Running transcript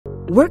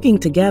Working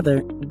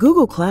together,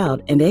 Google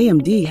Cloud and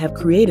AMD have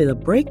created a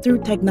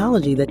breakthrough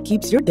technology that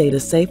keeps your data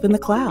safe in the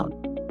cloud.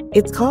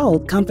 It's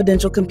called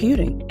confidential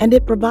computing, and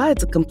it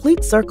provides a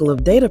complete circle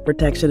of data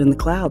protection in the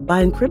cloud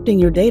by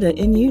encrypting your data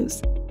in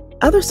use.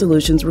 Other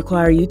solutions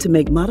require you to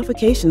make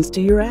modifications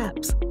to your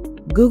apps.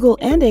 Google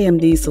and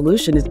AMD's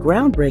solution is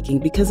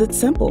groundbreaking because it's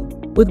simple.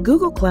 With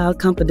Google Cloud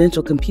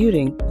Confidential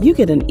Computing, you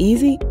get an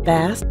easy,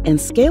 fast, and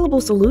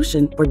scalable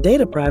solution for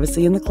data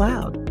privacy in the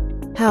cloud.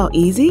 How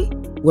easy?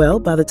 Well,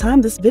 by the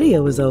time this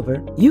video is over,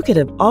 you could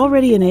have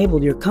already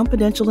enabled your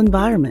confidential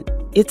environment.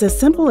 It's as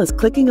simple as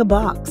clicking a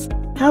box.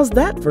 How's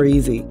that for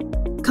easy?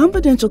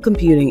 Confidential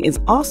computing is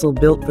also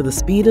built for the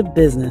speed of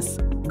business.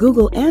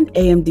 Google and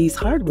AMD's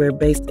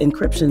hardware-based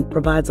encryption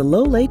provides a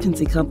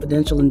low-latency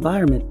confidential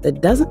environment that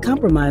doesn't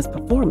compromise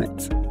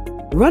performance.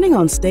 Running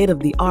on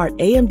state-of-the-art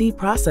AMD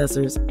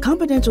processors,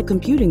 confidential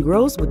computing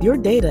grows with your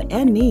data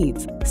and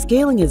needs,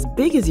 scaling as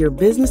big as your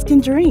business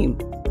can dream.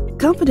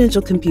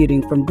 Confidential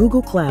computing from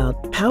Google Cloud,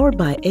 powered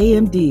by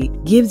AMD,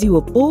 gives you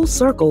a full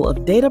circle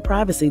of data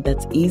privacy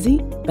that's easy,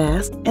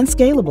 fast, and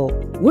scalable.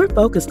 We're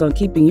focused on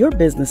keeping your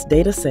business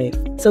data safe,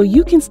 so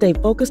you can stay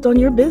focused on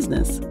your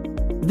business.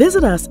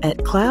 Visit us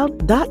at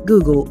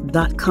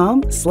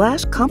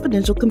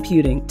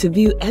cloud.google.com/confidentialcomputing to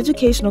view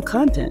educational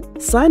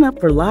content, sign up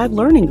for live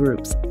learning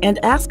groups, and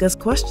ask us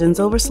questions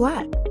over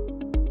Slack.